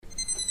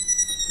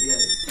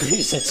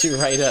He set you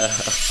right up.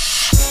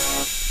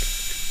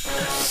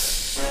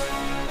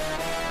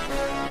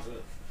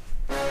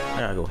 I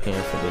gotta go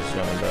ham for this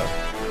young though,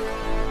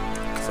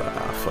 cause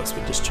I fucks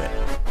with this track.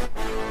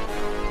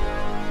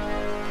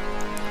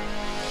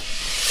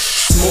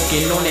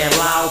 Smoking on that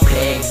loud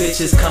pack,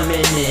 bitches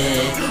coming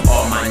in.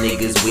 All my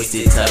niggas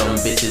wasted, tell them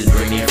bitches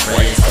bring their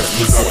friends. Cause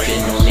we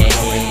sippin' on that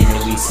hand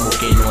and we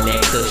smoking on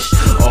that kush.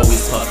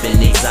 Always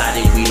puffin'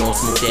 exotic, we don't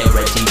smoke that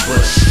Reggie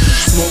Bush.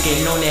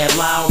 Smoking on that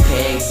loud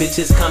pack,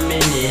 bitches coming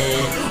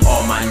in.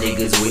 All my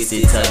niggas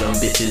wasted, tell them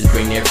bitches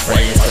bring their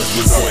friends. Cause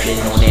we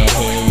sippin' on that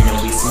hand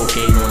and we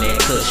smoking on that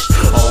kush.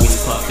 Always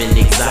puffin'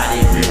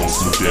 exotic, we don't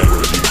smoke that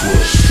Reggie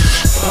Bush.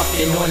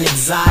 Puffin' on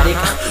exotic,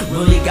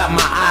 really got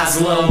my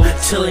eyes low.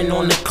 Chillin'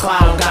 on the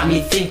cloud, got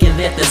me thinking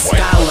that the sky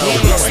low.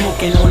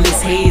 Smoking on this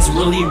haze,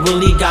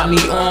 really got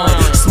me on.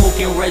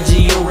 Smoking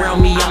Reggie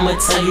around me, I'ma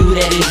tell you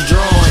that it's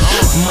drawn.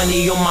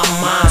 Money on my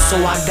mind, so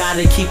I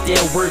gotta keep that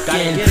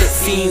working.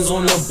 Fiends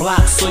on the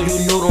block, so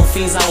you know them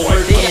fiends I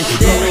working.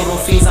 You know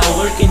them fiends I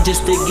working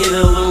just to get a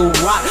little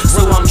rock.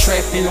 So I'm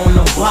trapping on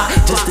the block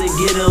just to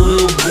get a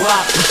little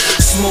guap.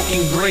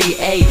 Smoking grade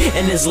A,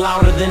 and it's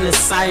louder than a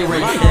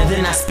siren. And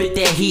then I spit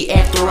that heat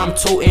after I'm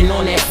toting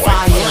on that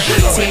fire.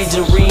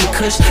 Tangerine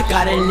Kush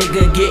got a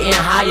nigga getting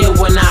higher.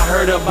 When I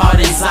heard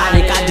about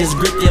exotic, I just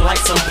gripped it like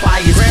some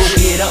pliers. Broke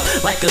it up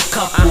like a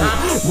couple,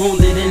 rolled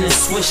it in a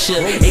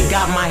swisher. It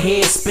got my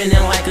head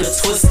spinning like a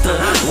twister.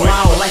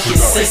 Loud like your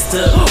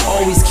sister,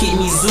 always keep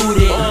me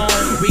zooted.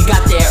 We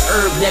got that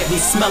herb that be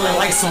smelling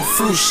like some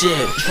fruit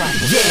shit.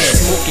 Yeah,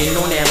 smoking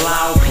on that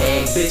loud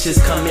pack,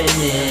 bitches coming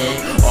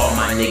in. All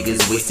my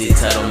niggas wasted,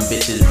 tell them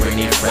bitches bring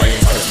their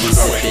friends. Cause we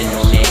sippin'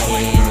 on that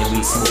hand and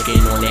we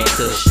smoking on that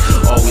kush.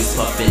 Always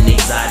puffin'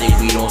 exotic,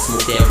 we don't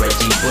smoke that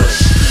Reggie Bush.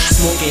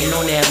 Smoking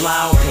on that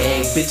loud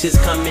pack, bitches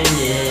coming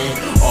in.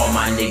 All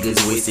my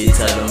niggas wasted,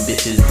 tell them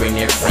bitches bring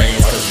their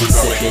friends. Cause we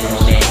sippin'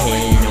 on that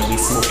hand and we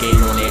smoking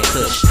on that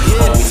kush.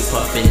 Always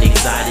puffin'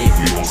 exotic,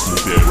 we don't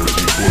smoke that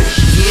Reggie Bush.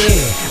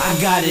 Yeah, I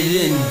got it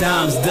in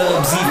dimes,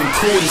 dubs, even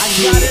quarters,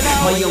 kid.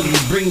 My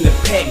youngest bring the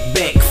pack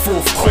back,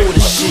 fourth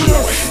quarter shit.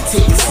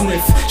 Take a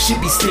sniff, shit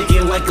be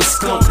stinking like a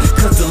skunk.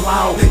 Cause the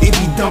loud, it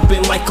be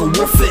dumping like a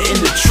woofer in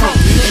the trunk.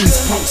 And these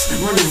punks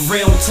running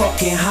around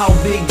talking how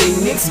big they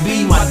nicks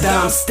be. My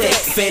dime stack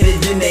fatter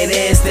than that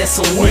ass,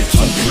 that's a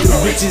winky. The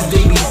bitches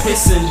they be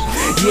pissing,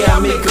 yeah I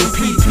make them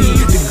pee-pee.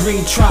 The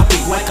green tropic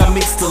like I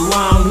mixed the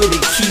lime with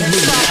a kiwi.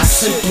 I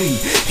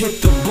simply hit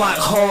the block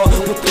hard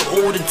with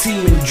the order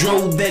team and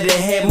drove that it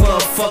had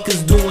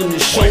motherfuckers doing the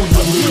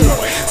shoulder lean.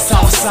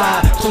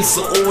 Southside, place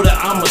an order,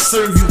 I'ma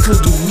serve you. Cause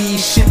the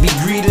weed shit be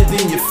greener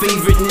than your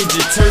favorite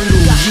Ninja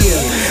Turtle.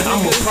 Yeah,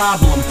 I'm a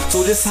problem,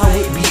 so this how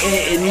it be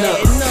adding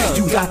up.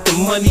 You got the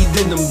money,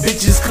 then them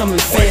bitches coming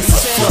fast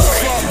as fuck.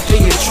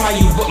 They will try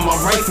you, but my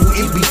rifle,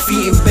 it be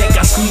feeding back.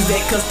 I squeeze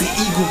that cause the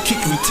eagle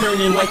kick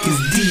returning like it's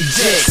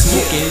DJ.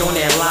 Smoking on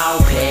that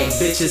loud pack,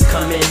 bitches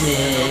coming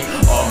in.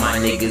 All my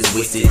niggas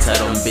wasted, tell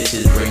them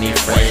bitches bring their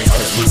friends.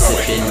 Cause we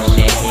sippin' on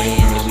that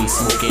hand and we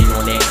smoking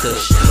on that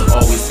kush.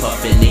 Always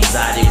puffin'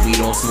 exotic, we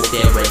don't smoke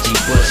that Reggie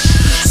Bush.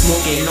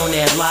 Smoking on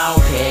that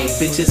loud pack,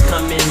 bitches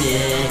coming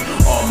in.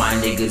 All my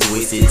niggas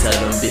wasted, tell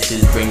them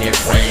bitches bring their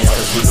friends.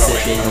 Cause we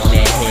sippin' on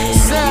that hand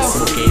and we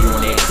smoking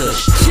on that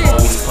kush.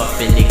 Always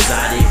puffin'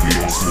 exotic, we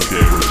don't smoke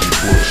that Reggie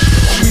Bush.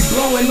 We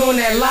blowing on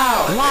that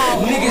loud,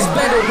 niggas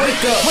better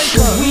wake up.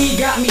 Cause weed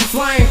got me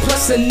flying,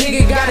 plus a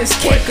nigga got his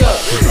kick up.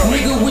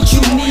 Nigga, what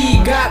you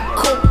need? Got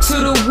coke to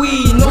the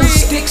weed, no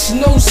sticks,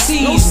 no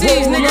seeds.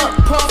 Roll up,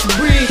 puff,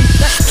 breathe.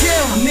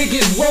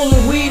 Niggas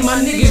rollin' weed, my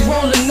niggas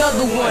roll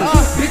another one.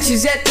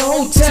 Bitches at the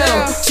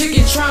hotel,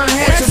 chicken tryin'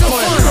 have some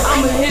fun.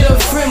 I'ma hit a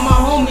friend, my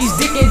homies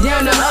dicking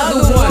down the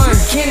other one.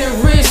 Ken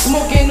and RIZZ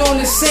smoking on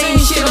the same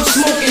shit I'm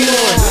smoking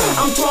on.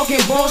 I'm talking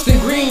Boston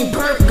Green,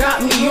 perp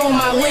got me on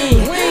my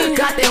lean.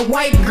 Got that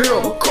white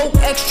girl, coke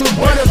extra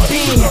butter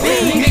bean.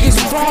 Niggas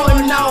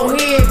falling out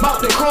here,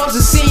 about to cause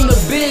a scene. The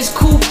biz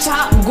coupe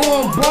top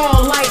going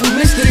ball like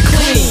Mr.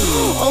 Clean.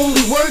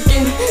 Only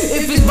working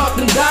if it's about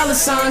them dollar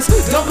signs.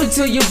 Dump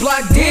until your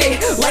block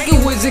dead, like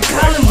it was a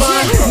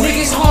Columbine.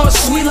 Niggas hard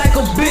sweet like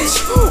a bitch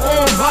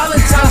on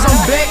Valentine's. I'm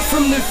back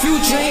from the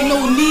future, ain't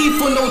no need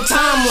for no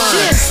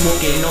timeline.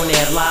 Smoking on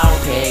that loud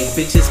pack,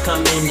 bitches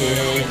coming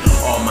in.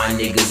 All my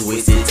niggas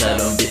wasted, tell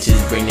them bitches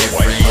bring their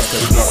friends.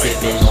 Cause we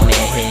sippin' on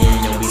that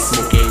hand and we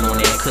smoking on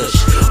that kush.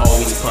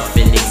 Always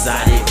puffin'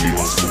 exotic, we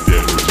don't smoke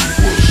that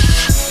Reggie Bush.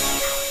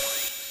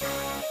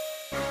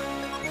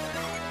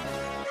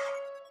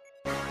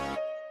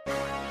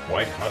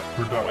 White Hot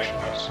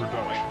Production.